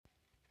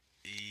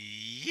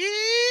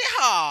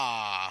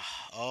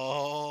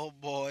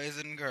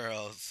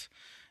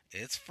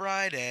It's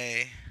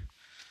Friday,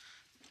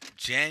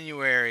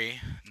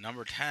 January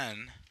number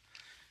 10,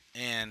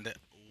 and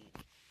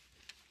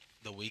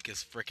the week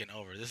is freaking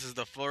over. This is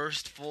the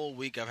first full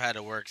week I've had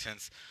to work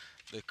since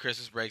the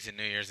Christmas breaks and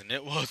New Year's, and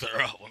it was a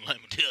rough one, let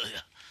me tell you.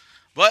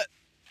 But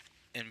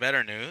in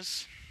better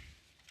news,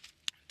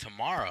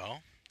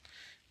 tomorrow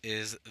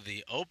is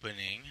the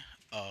opening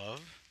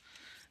of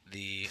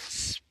the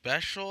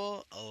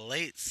special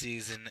late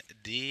season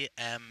DMFA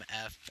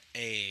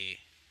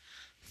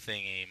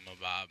thingy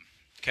mabob.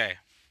 Okay,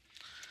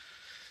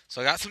 so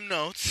I got some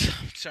notes.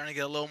 I'm trying to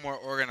get a little more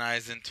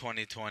organized in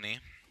 2020.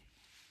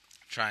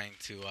 Trying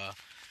to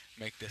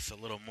make this a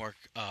little more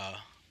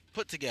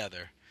put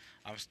together.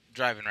 I'm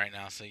driving right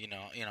now, so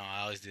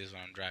I always do this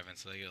when I'm driving,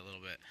 so I get a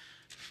little bit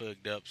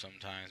fugged up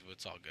sometimes, but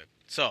it's all good.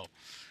 So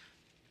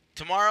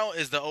tomorrow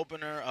is the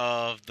opener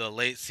of the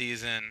late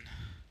season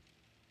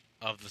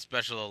of the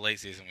special late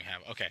season we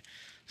have. Okay,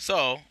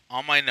 so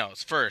on my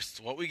notes,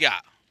 first, what we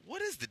got?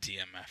 What is the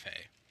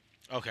DMFA?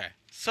 Okay,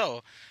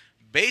 so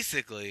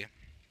basically,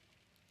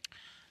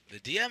 the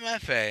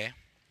DMFA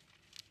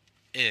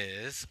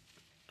is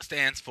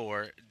stands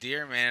for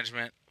Deer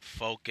Management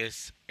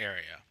Focus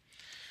Area.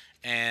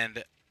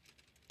 And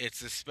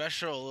it's a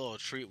special little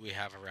treat we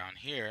have around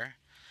here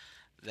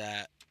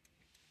that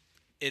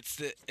it's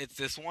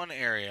this one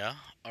area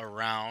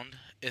around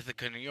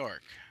Ithaca, New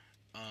York.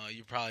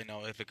 You probably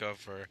know Ithaca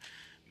for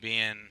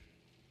being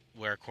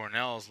where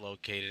Cornell is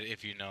located,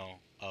 if you know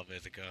of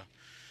Ithaca.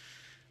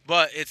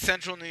 But it's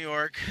central New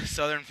York,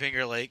 southern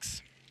Finger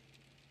Lakes,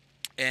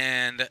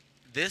 and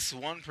this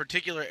one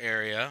particular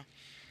area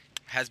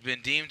has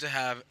been deemed to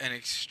have an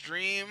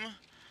extreme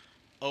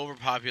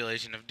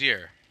overpopulation of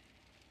deer.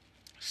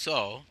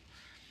 So,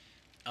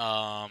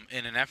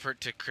 in an effort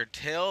to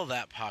curtail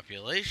that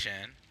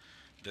population,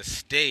 the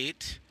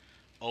state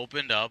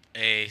opened up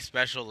a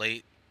special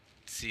late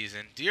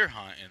season deer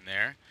hunt in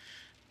there,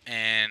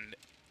 and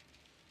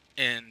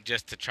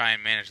just to try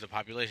and manage the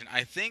population.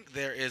 I think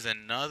there is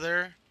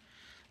another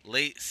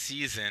late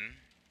season,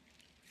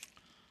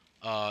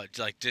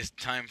 like this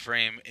time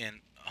frame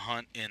in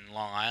hunt in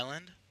Long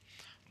Island,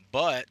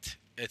 but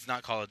it's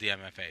not called a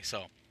DMFA.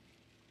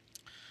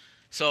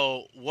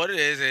 So what it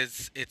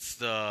is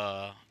it's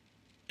a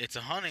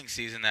hunting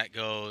season that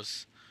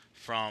goes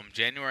from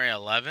January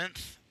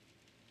 11th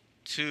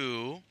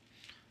to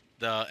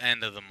the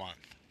end of the month.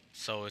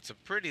 So it's a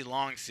pretty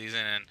long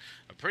season and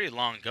a pretty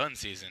long gun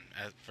season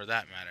for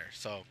that matter.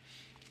 So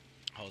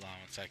hold on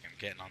one second, I'm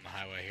getting on the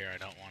highway here. I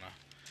don't want to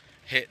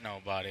hit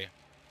nobody.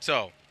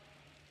 So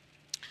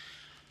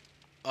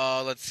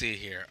let's see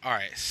here. All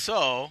right,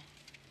 so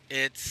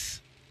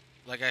it's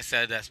like I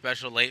said, that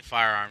special late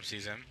firearm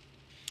season,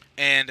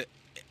 and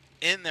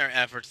in their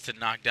efforts to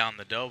knock down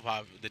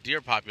the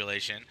deer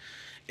population,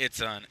 it's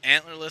an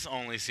antlerless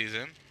only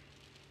season,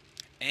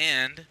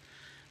 and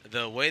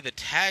the way the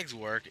tags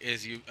work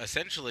is you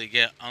essentially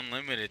get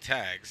unlimited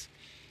tags,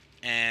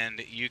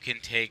 and you can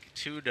take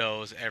 2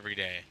 does every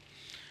day,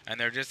 and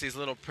they're just these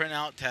little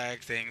printout tag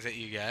things that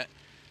you get,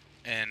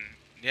 and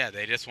yeah,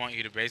 they just want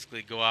you to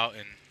basically go out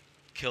and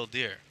kill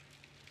deer.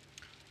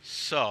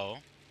 So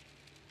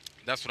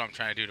that's what I'm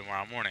trying to do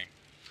tomorrow morning.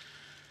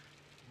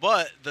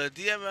 But the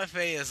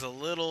DMFA is a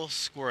little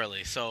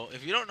squirrely. So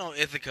if you don't know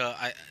Ithaca,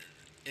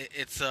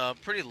 it's a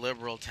pretty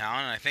liberal town,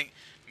 and I think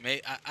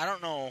I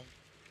don't know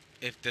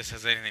if this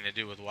has anything to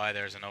do with why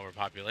there's an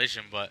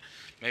overpopulation, but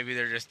maybe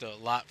there are just a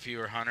lot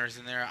fewer hunters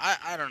in there.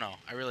 I don't know.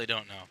 I really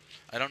don't know.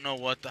 I don't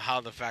know how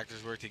the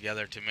factors work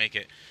together to make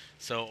it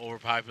so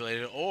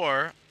overpopulated,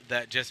 or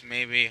that just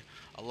maybe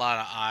a lot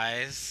of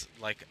eyes,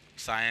 like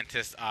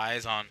scientists'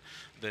 eyes on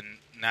the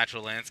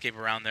natural landscape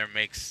around there,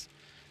 makes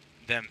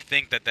them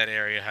think that that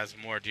area has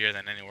more deer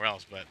than anywhere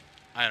else. But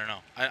I don't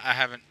know. I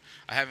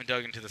haven't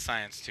dug into the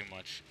science too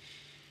much.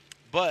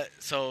 But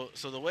so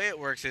the way it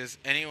works is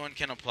anyone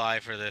can apply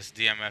for this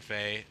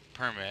DMFA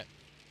permit,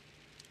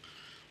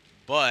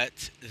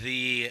 but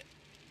the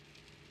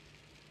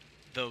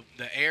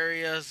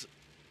areas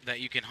that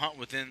you can hunt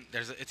within,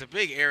 it's a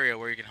big area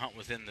where you can hunt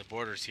within the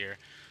borders here,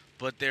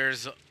 but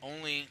there's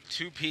only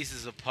 2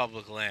 pieces of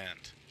public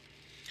land,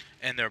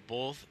 and they're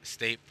both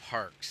state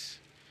parks.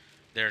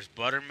 There's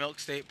Buttermilk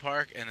State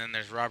Park, and then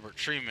there's Robert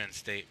Treman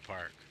State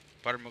Park.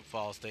 Buttermilk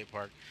Falls State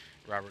Park,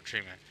 Robert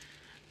Treman.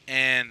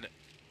 And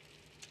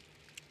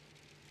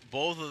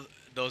both of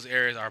those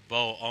areas are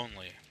bow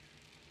only.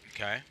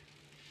 Okay?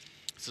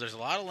 So there's a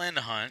lot of land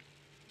to hunt,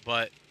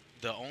 but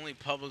the only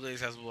publicly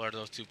accessible are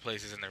those 2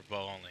 places, and they're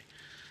bow only.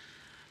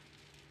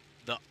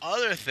 The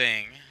other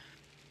thing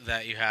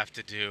that you have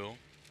to do,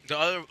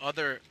 the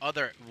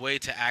other way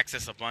to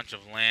access a bunch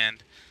of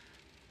land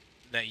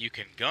that you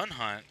can gun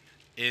hunt,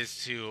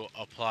 is to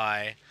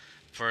apply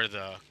for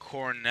the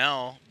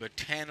Cornell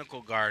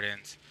Botanical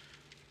Gardens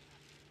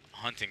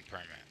hunting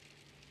permit.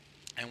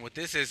 And what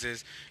this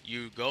is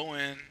you go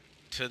in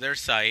to their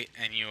site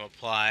and you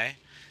apply.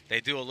 They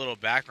do a little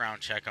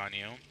background check on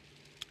you,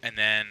 and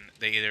then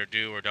they either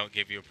do or don't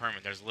give you a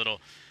permit. There's a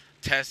little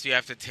tests you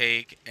have to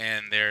take,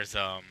 and there's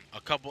a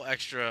couple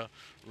extra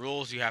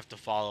rules you have to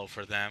follow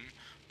for them.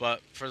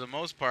 But for the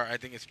most part, I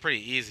think it's pretty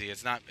easy.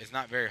 It's not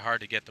very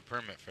hard to get the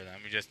permit for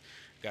them. You just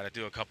got to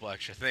do a couple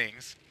extra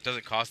things. It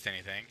doesn't cost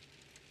anything,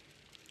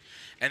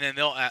 and then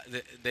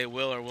they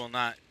will or will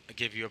not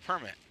give you a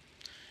permit.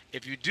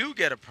 If you do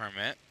get a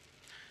permit,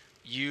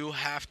 you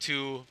have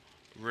to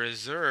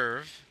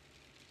reserve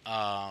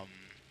um,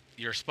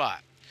 your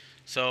spot.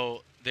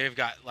 So they've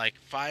got like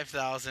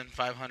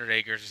 5,500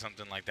 acres or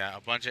something like that,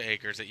 a bunch of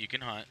acres that you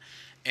can hunt,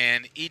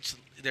 and each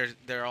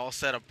they're all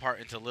set apart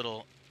into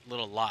little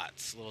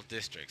lots, little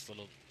districts,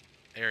 little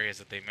areas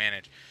that they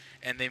manage,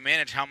 and they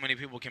manage how many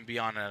people can be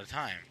on at a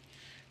time.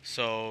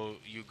 So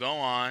you go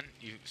on,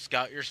 you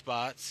scout your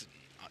spots,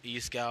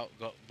 e-scout,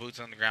 go, boots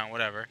on the ground,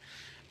 whatever,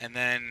 and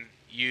then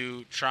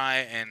you try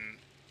and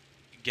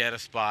get a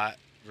spot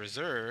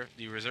reserved.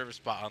 You reserve a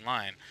spot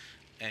online,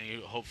 and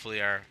you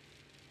hopefully are,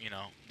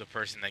 the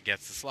person that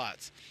gets the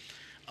slots.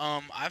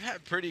 I've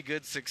had pretty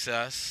good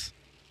success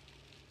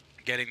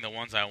getting the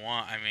ones I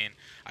want. I mean,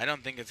 I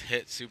don't think it's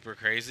hit super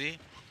crazy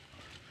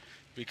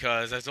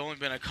because there's only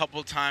been a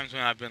couple times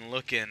when I've been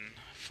looking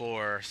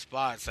for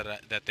spots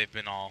that they've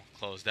been all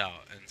closed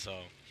out, and so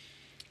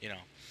you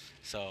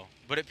know,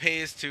 but it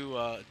pays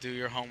to do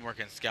your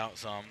homework and scout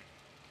some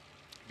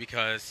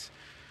because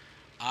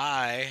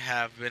I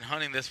have been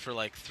hunting this for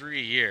like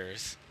 3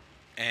 years,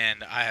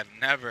 and I have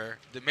never,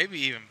 maybe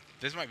even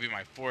this might be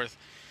my fourth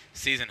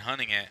season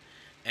hunting it,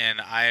 and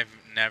I've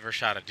never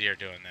shot a deer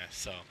doing this.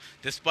 So,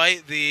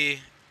 despite the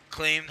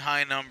claimed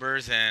high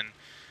numbers and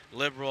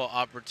liberal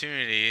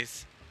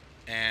opportunities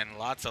and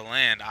lots of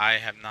land, I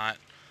have not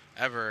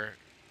ever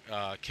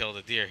killed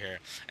a deer here.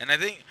 And I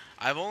think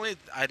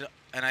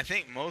and I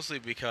think mostly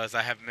because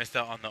I have missed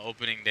out on the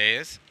opening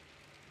days.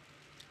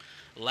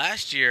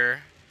 Last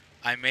year,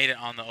 I made it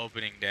on the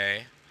opening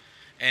day,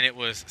 and it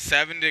was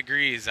 7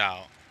 degrees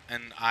out,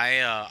 and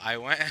I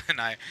went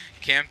and I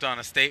camped on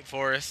a state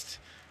forest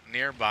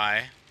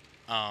nearby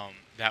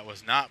that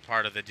was not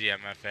part of the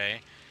DMFA,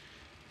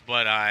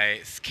 but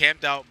I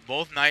camped out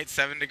both nights,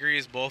 7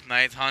 degrees both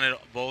nights, hunted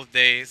both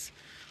days,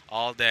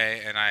 all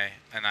day, and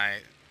I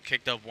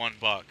kicked up one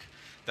buck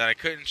that I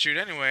couldn't shoot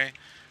anyway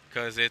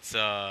because it's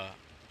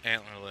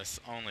antlerless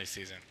only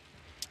season.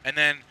 And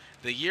then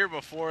the year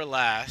before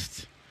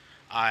last,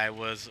 I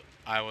was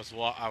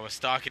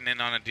stalking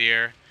in on a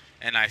deer,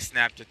 and I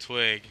snapped a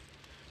twig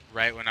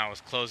right when I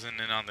was closing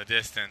in on the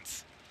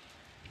distance,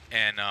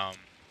 and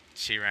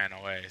she ran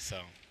away.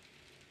 So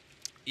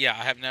yeah,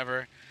 I have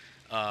never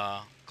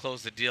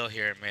closed the deal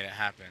here and made it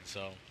happen.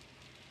 So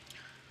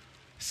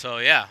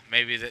yeah,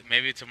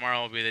 maybe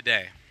tomorrow will be the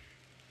day.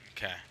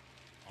 Okay,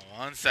 hold on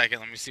 1 second.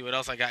 Let me see what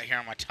else I got here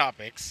on my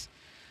topics.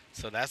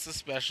 So that's the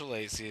special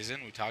late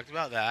season. We talked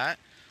about that.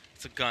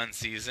 It's a gun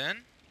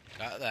season.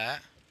 Got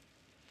that.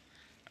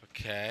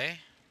 Okay.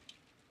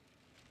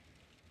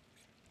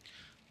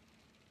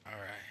 All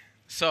right.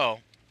 So,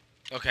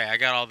 okay, I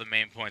got all the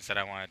main points that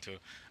I wanted to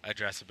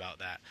address about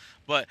that.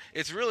 But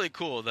it's really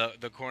cool,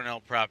 the Cornell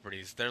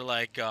properties. They're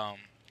like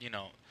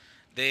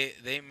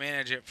they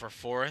manage it for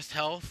forest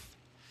health,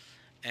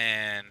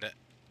 and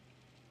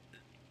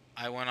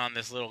I went on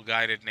this little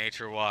guided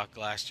nature walk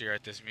last year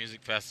at this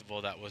music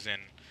festival that was in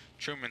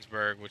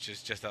Trumansburg, which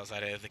is just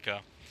outside of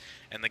Ithaca.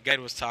 And the guide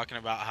was talking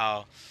about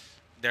how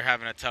they're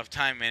having a tough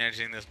time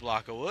managing this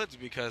block of woods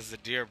because the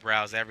deer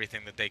browse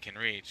everything that they can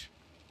reach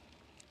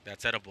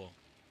that's edible.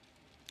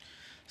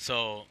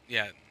 So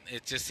yeah,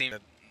 it just seems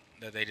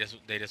that they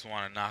just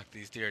want to knock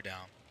these deer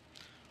down.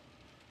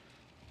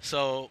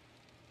 So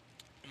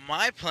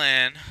my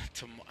plan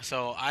to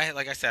so I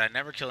like I said, I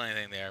never kill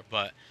anything there,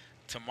 but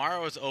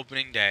tomorrow is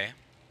opening day.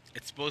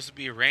 It's supposed to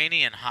be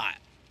rainy and hot.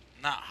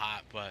 Not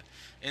hot, but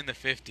in the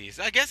 50s.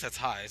 I guess that's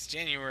hot. It's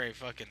January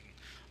fucking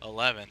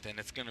 11th, and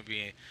it's gonna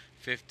be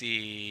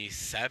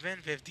 57,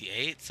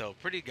 58. So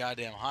pretty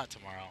goddamn hot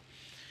tomorrow.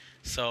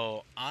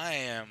 So I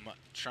am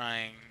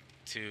trying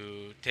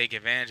to take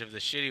advantage of the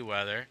shitty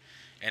weather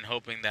and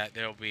hoping that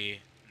there'll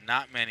be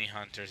not many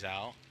hunters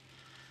out.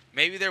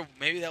 Maybe that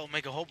will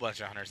make a whole bunch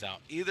of hunters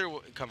out.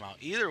 Come out.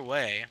 Either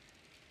way,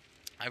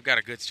 I've got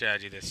a good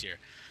strategy this year.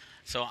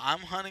 So I'm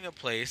hunting a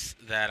place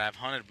that I've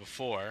hunted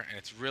before, and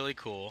it's really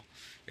cool.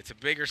 It's a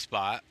bigger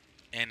spot,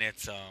 and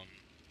it's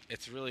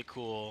really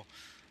cool,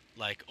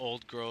 like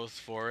old growth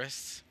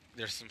forests.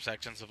 There's some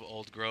sections of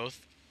old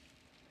growth,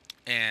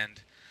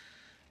 and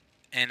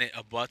it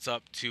abuts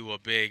up to a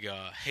big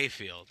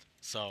hayfield.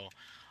 So,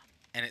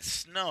 and it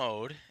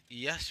snowed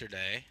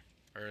yesterday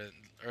or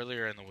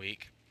earlier in the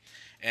week,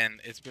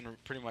 and it's been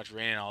pretty much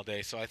raining all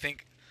day. So I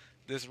think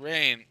this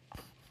rain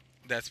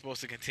that's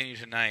supposed to continue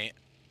tonight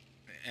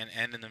and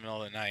end in the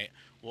middle of the night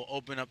will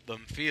open up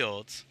them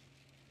fields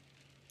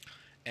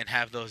and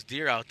have those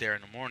deer out there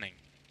in the morning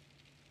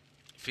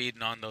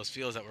feeding on those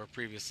fields that were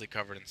previously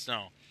covered in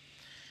snow.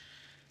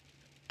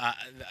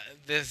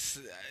 This,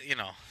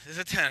 is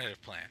a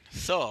tentative plan.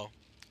 So,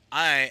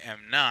 I am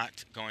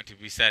not going to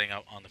be setting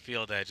up on the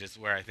field edges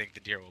where I think the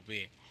deer will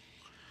be.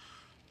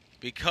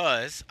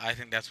 because I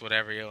think that's what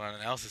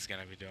everyone else is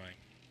going to be doing.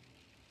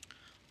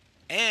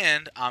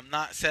 And I'm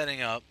not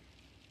setting up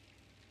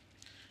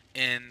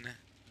in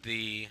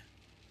the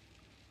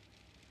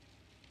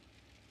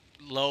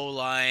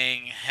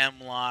low-lying,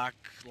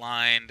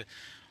 hemlock-lined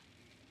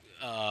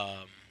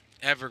um,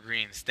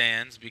 evergreen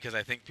stands because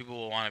I think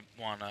people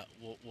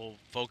will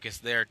focus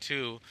there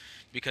too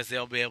because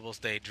they'll be able to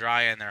stay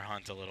dry in their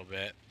hunt a little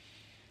bit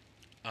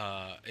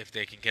if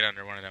they can get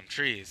under one of them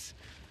trees.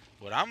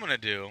 What I'm gonna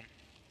do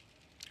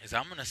is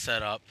I'm gonna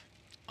set up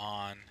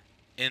on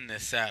in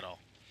this saddle.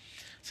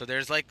 So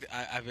there's like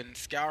I've been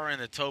scouring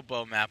the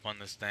topo map on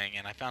this thing,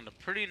 and I found a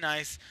pretty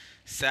nice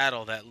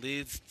saddle that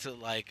leads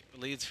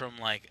from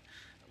like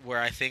where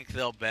I think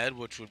they'll bed,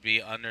 which would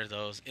be under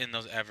those in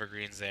those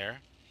evergreens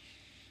there,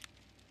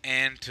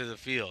 and to the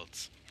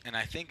fields. And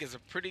I think is a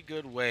pretty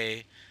good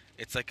way.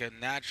 It's like a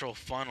natural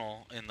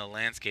funnel in the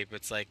landscape.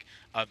 It's like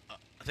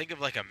think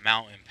of like a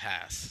mountain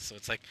pass. So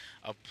it's like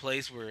a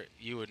place where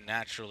you would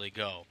naturally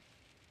go.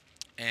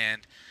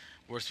 And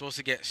we're supposed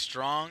to get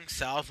strong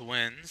south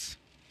winds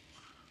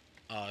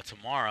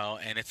tomorrow,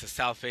 and it's a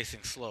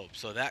south-facing slope.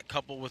 So that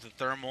coupled with the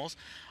thermals,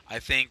 I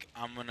think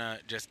I'm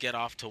gonna just get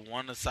off to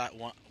one side.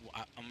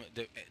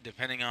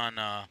 Depending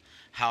on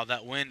how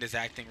that wind is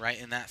acting right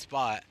in that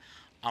spot,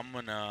 I'm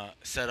gonna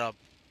set up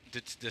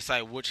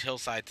decide which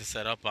hillside to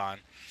set up on,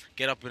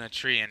 get up in a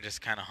tree, and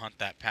just kind of hunt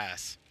that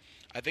pass.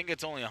 I think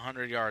it's only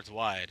 100 yards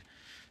wide,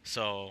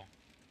 so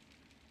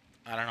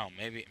I don't know.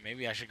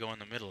 Maybe I should go in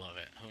the middle of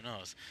it. Who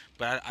knows?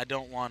 But I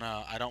don't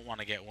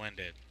wanna get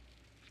winded.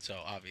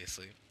 So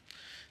obviously.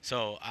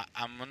 So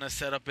I'm gonna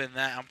set up in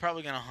that. I'm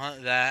probably gonna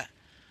hunt that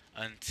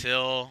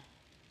until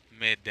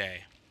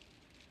midday,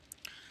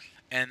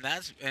 and I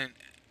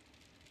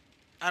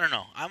don't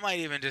know. I might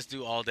even just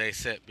do all day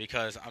sit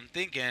because I'm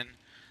thinking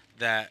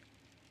that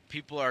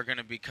people are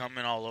gonna be going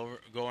all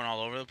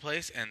over the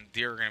place, and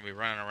deer are gonna be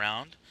running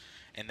around,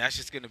 and that's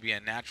just gonna be a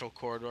natural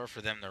corridor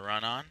for them to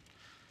run on.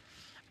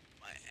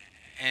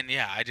 And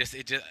yeah,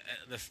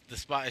 the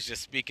spot is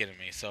just speaking to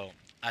me. So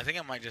I think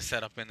I might just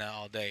set up in that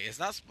all day. It's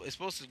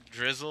supposed to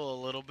drizzle a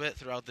little bit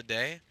throughout the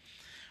day,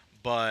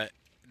 but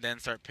then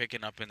start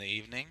picking up in the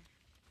evening.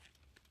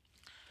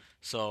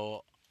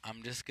 So I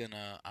think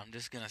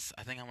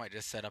I might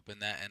just set up in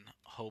that and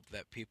hope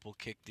that people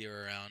kick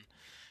deer around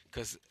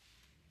because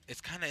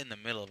it's kind of in the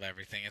middle of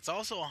everything. It's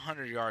also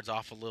 100 yards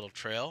off a little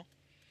trail,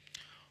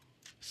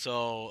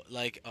 so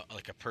like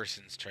a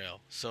person's trail.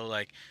 So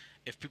like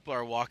if people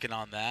are walking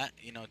on that,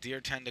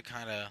 deer tend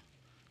to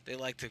they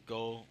like to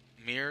go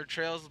mirror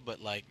trails, but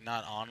like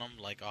not on them,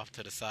 like off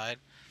to the side.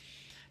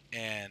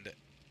 And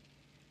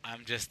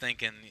I'm just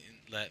thinking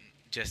that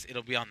just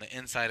it'll be on the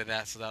inside of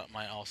that, so that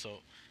might also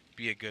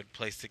be a good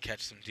place to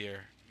catch some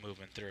deer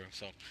moving through.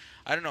 So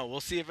I don't know.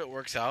 We'll see if it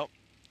works out.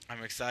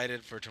 I'm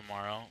excited for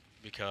tomorrow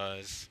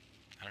because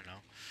I don't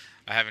know.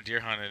 I haven't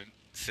deer hunted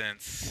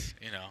since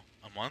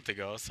a month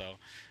ago, so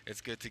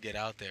it's good to get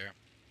out there.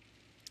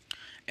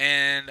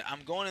 And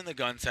I'm going in the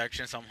gun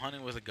section, so I'm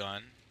hunting with a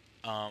gun.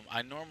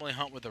 I normally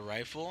hunt with a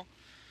rifle,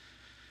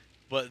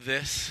 but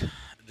this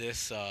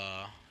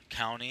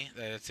county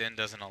that it's in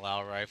doesn't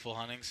allow rifle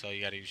hunting, so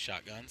you got to use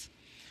shotguns.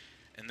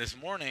 And this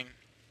morning,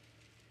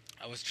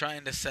 I was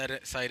trying to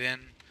sight in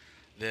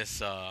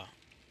this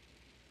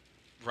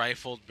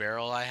rifled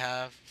barrel I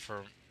have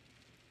for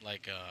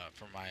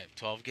my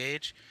 12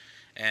 gauge,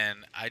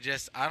 and I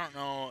don't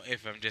know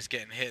if I'm just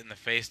getting hit in the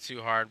face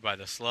too hard by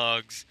the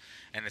slugs,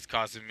 and it's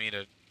causing me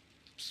to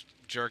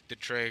jerk the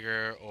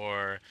trigger,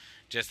 or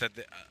just that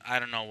I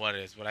don't know what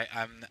it is, but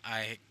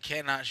I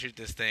cannot shoot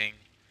this thing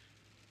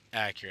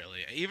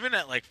accurately. Even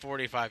at like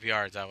 45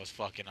 yards, I was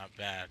fucking up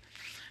bad,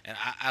 and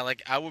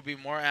I would be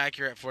more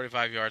accurate at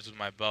 45 yards with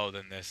my bow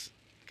than this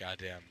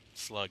goddamn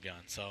slug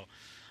gun. So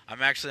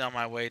I'm actually on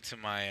my way to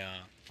my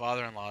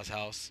father-in-law's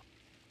house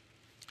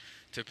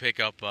to pick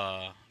up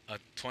a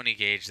 20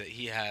 gauge that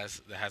he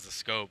has that has a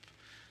scope,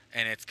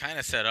 and it's kind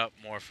of set up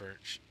more for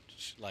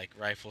like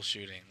rifle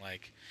shooting.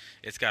 Like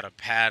it's got a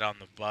pad on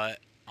the butt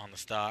on the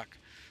stock,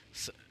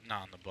 so,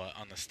 not on the butt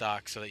on the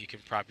stock, so that you can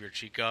prop your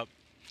cheek up,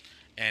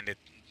 and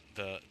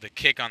the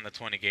kick on the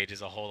 20 gauge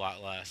is a whole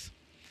lot less,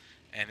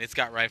 and it's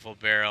got rifle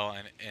barrel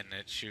and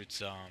it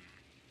shoots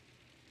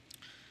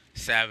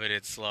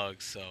saboted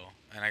slugs. So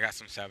and I got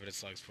some saboted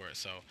slugs for it.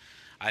 So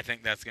I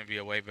think that's gonna be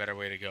a way better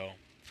way to go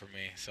for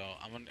me. So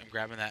I'm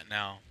grabbing that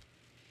now,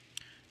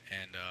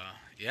 and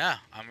yeah,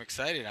 I'm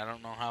excited. I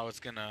don't know how it's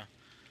gonna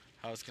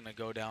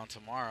go down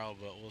tomorrow,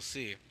 but we'll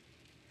see.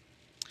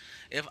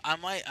 If I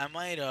might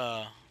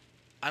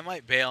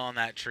bail on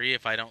that tree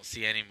if I don't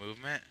see any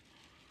movement,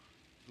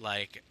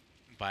 like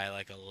by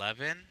like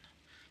 11.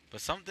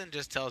 But something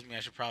just tells me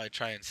I should probably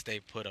try and stay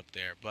put up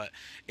there. But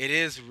it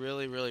is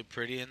really, really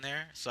pretty in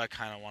there, so I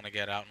kind of want to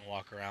get out and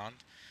walk around,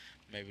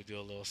 maybe do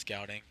a little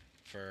scouting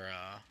for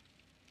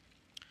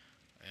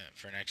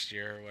next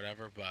year or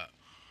whatever. But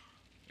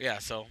yeah,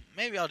 so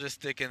maybe I'll just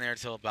stick in there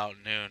till about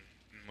noon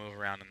and move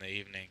around in the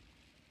evening.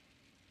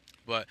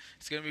 But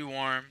it's gonna be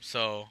warm,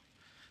 so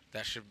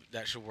that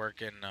should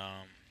work in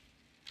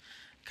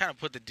kind of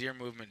put the deer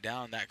movement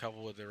down. That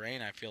coupled with the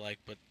rain, I feel like,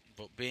 but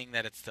being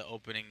that it's the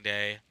opening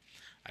day,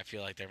 I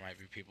feel like there might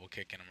be people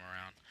kicking them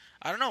around.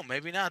 I don't know,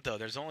 maybe not though.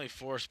 There's only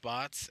 4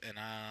 spots, and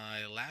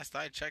last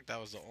I checked, I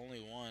was the only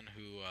one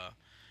who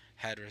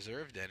had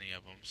reserved any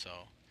of them. So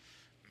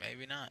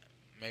maybe not.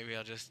 Maybe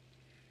I'll just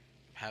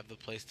have the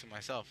place to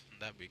myself.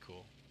 That'd be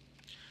cool.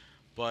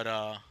 But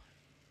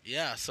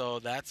yeah. So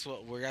that's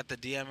what we're at the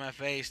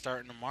DMFA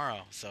starting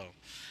tomorrow. So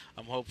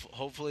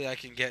hopefully I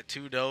can get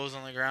 2 does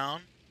on the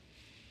ground.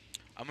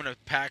 I'm gonna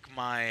pack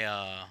my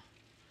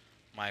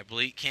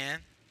bleat can.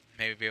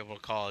 Maybe be able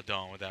to call a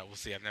dawn with that. We'll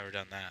see. I've never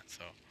done that.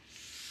 So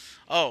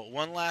oh,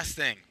 one last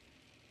thing.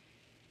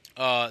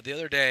 The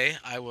other day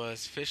I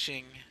was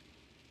fishing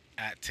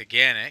at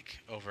Taganic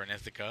over in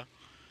Ithaca,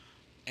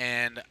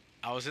 and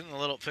I was in the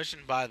little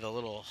fishing by the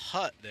little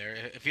hut there.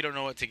 If you don't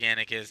know what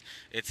Taganic is,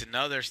 it's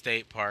another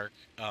state park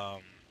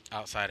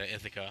outside of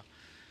Ithaca,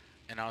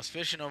 and I was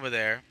fishing over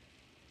there,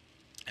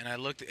 and I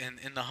looked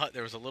in the hut.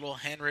 There was a little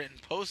handwritten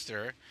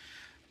poster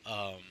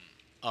um,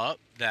 up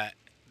that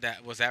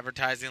was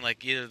advertising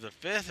like either the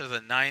 5th or the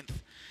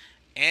 9th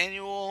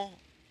annual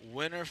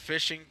winter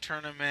fishing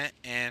tournament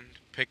and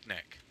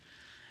picnic.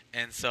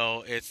 And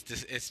so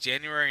it's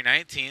January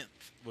 19th,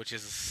 which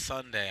is a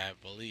Sunday, I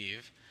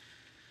believe.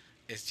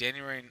 It's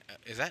January.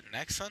 Is that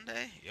next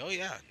Sunday? Oh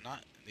yeah,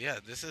 not yeah.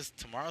 This is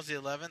tomorrow's the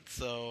 11th.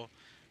 So,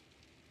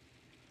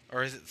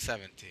 or is it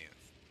 17th?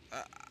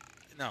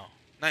 No,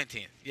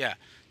 19th. Yeah.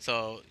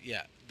 So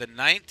yeah, the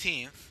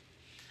 19th.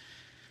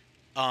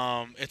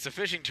 It's a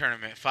fishing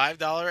tournament.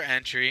 $5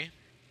 entry,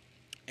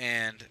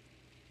 and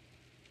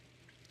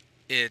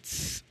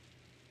it's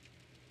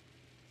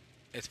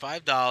it's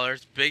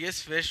 $5.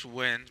 Biggest fish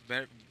wins.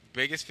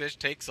 Biggest fish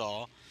takes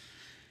all.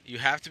 You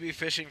have to be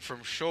fishing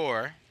from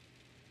shore,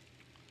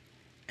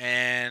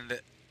 and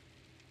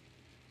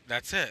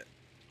that's it.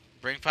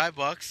 Bring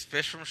 $5.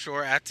 Fish from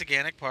shore at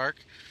Taganic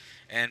Park,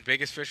 and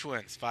biggest fish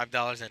wins.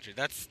 $5 entry.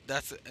 That's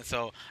it.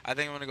 So I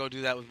think I'm gonna go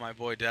do that with my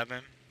boy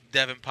Devin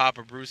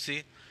Popper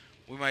Brucey.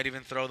 We might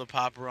even throw the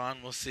popper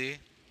on. We'll see.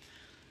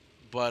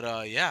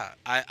 But yeah,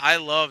 I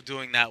love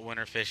doing that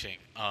winter fishing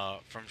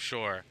from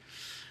shore.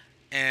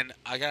 And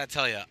I gotta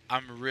tell you,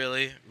 I'm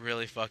really,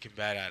 really fucking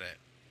bad at it.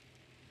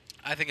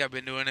 I think I've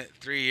been doing it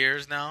 3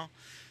 years now.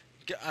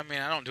 I mean,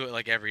 I don't do it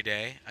like every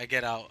day. I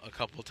get out a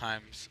couple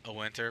times a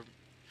winter,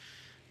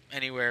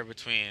 anywhere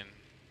between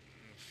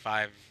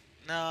five,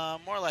 no,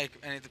 more like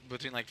anything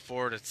between like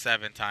 4 to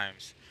 7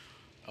 times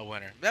a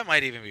winter. That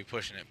might even be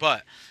pushing it.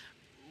 But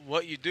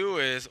what you do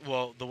is,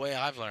 well, the way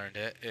I've learned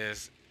it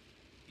is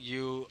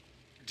you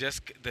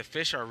just the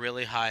fish are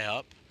really high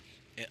up,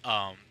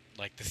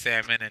 like the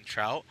salmon and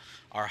trout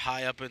are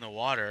high up in the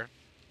water,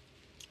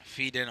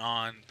 feeding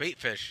on bait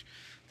fish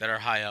that are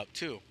high up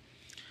too.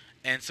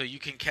 And so you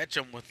can catch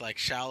them with like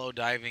shallow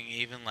diving,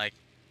 even like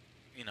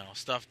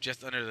stuff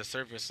just under the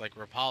surface like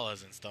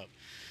rapalas and stuff.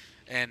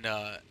 And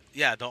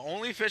yeah, the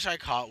only fish I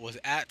caught was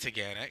at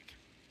Taganic.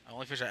 The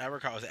only fish I ever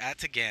caught was at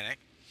Taganic,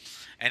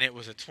 and it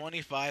was a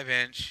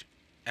 25-inch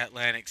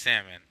Atlantic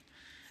salmon.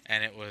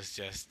 And it was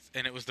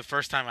the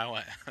first time I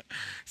went,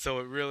 so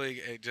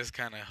it just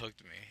kind of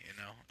hooked me,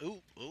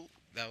 Ooh,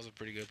 that was a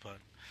pretty good pun,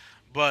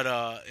 but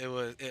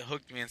it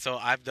hooked me, and so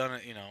I've done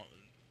it,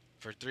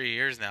 for 3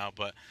 years now,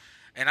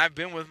 and I've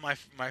been with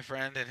my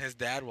friend and his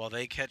dad while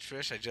they catch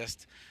fish. I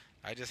just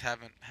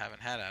haven't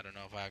had it. I don't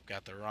know if I've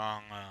got the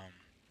wrong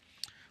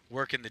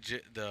working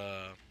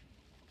the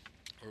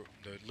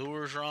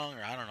lures wrong,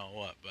 or I don't know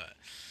what, but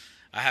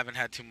I haven't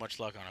had too much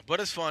luck on it. But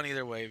it's fun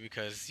either way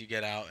because you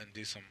get out and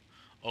do some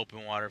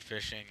open water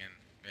fishing, and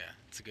yeah,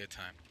 it's a good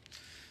time.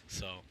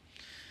 So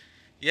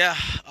yeah,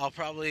 I'll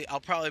probably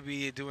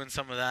be doing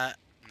some of that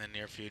in the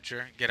near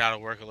future. Get out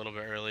of work a little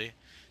bit early,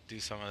 do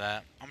some of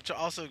that. I'm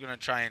also gonna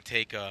try and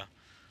take a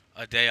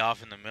day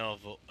off in the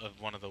middle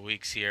of one of the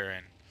weeks here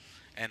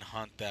and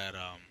hunt that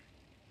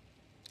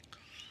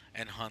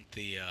and hunt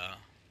the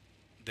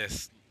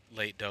this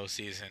late doe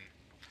season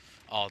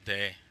all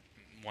day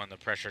when the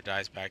pressure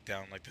dies back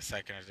down, like the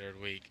second or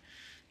third week.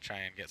 Try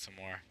and get some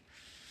more.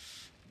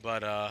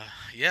 But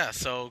yeah,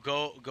 so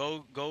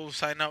go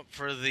sign up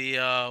for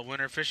the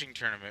winter fishing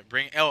tournament.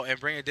 Bring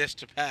a dish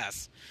to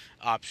pass,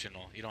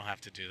 optional. You don't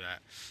have to do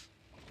that.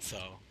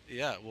 So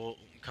yeah, we'll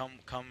come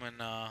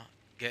and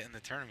get in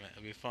the tournament.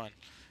 It'll be fun.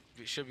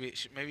 We should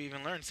maybe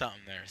even learn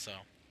something there. So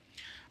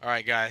all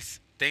right, guys,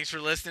 thanks for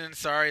listening.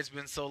 Sorry it's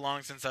been so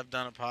long since I've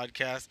done a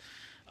podcast.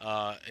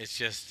 It's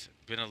just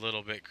been a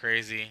little bit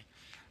crazy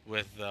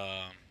with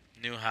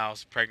new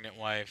house, pregnant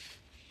wife.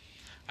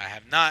 I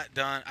have not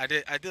done. I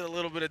did a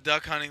little bit of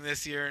duck hunting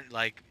this year,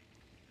 like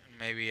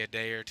maybe a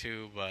day or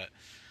two, but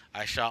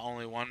I shot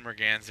only one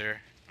merganser.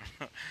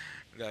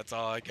 That's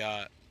all I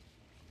got,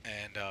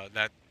 and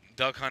that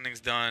duck hunting's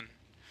done.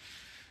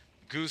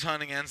 Goose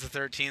hunting ends the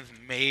 13th.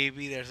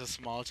 Maybe there's a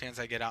small chance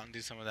I get out and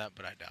do some of that,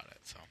 but I doubt it.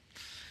 So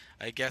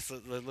I guess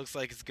it looks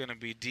like it's gonna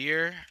be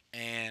deer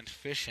and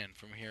fishing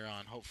from here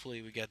on.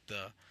 Hopefully we get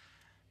the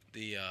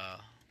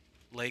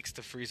lakes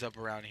to freeze up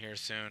around here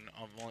soon.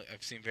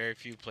 I've seen very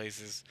few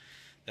places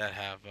that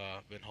have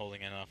been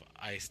holding enough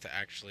ice to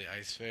actually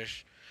ice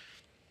fish.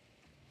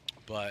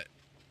 But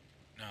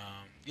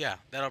yeah,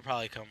 that'll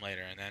probably come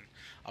later, and then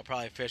I'll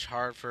probably fish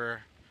hard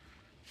for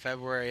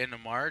February into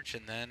March,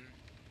 and then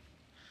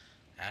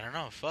I don't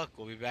know. Fuck,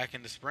 we'll be back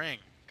into spring.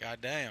 God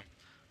damn.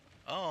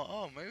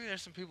 Maybe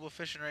there's some people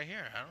fishing right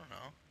here. I don't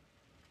know.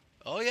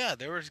 Oh yeah,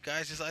 there was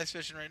guys just ice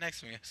fishing right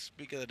next to me.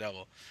 Speak of the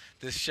devil,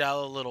 this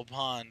shallow little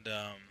pond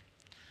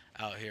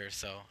out here.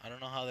 So I don't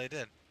know how they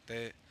did.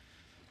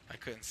 I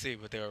couldn't see,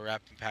 but they were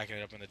wrapping, packing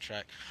it up in the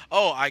truck.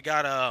 Oh, I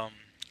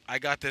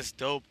got this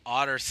dope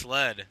otter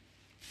sled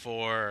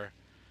for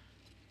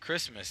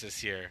Christmas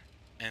this year,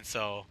 and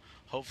so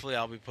hopefully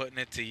I'll be putting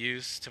it to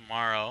use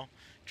tomorrow,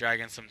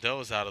 dragging some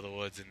does out of the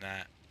woods in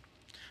that.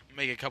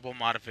 Make a couple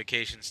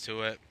modifications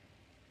to it.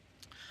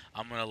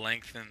 I'm gonna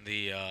lengthen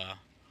the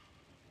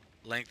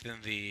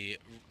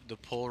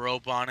pull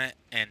rope on it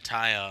and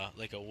tie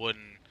like a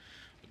wooden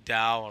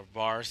dowel or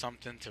bar or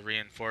something to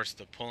reinforce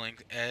the pulling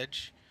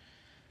edge,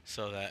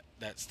 so that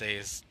that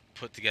stays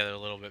put together a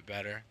little bit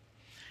better.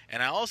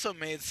 And I also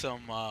made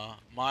some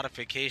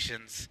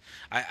modifications.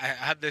 I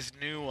have this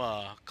new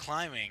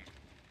climbing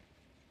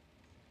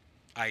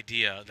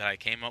idea that I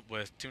came up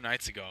with 2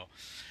 nights ago,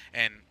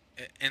 and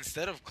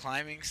instead of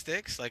climbing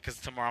sticks, like, cause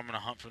tomorrow I'm gonna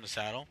hunt from the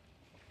saddle.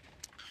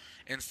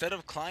 Instead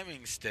of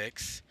climbing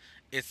sticks,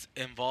 it's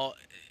involved.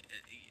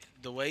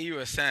 The way you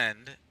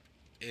ascend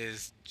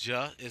is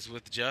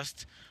with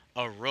just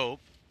a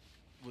rope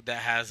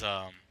that has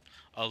a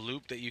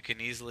loop that you can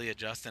easily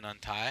adjust and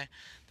untie.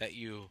 That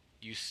you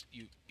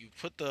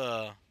put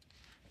the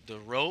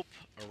rope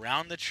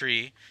around the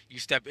tree. You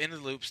step into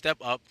the loop, step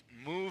up,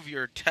 move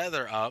your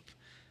tether up,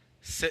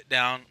 sit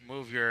down,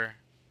 move your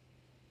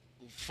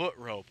foot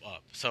rope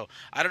up. So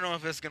I don't know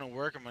if it's gonna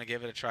work. I'm gonna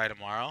give it a try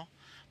tomorrow,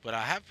 but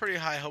I have pretty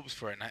high hopes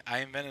for it. And I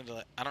invented.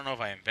 I don't know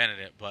if I invented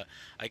it, but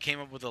I came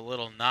up with a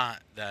little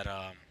knot that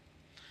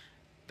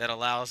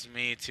allows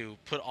me to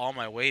put all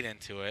my weight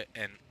into it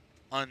and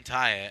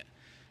untie it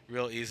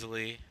real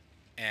easily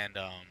and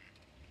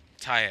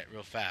tie it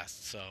real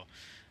fast. So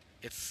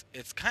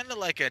it's kind of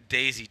like a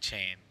daisy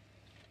chain.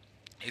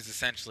 Is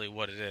essentially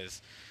what it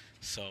is.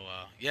 So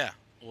yeah,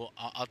 well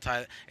I'll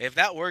tie. If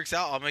that works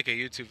out, I'll make a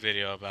YouTube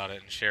video about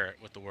it and share it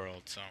with the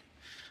world. So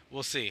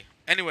we'll see.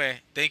 Anyway,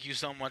 thank you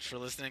so much for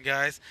listening,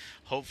 guys.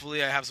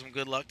 Hopefully, I have some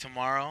good luck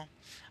tomorrow.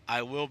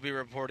 I will be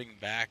reporting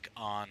back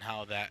on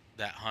how that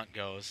hunt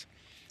goes,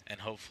 and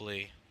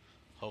hopefully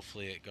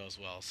it goes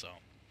well. So,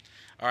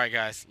 all right,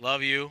 guys,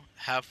 love you.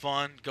 Have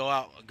fun. Go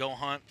out, go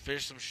hunt,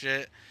 fish some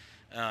shit,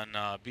 and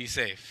be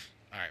safe.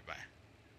 All right, bye.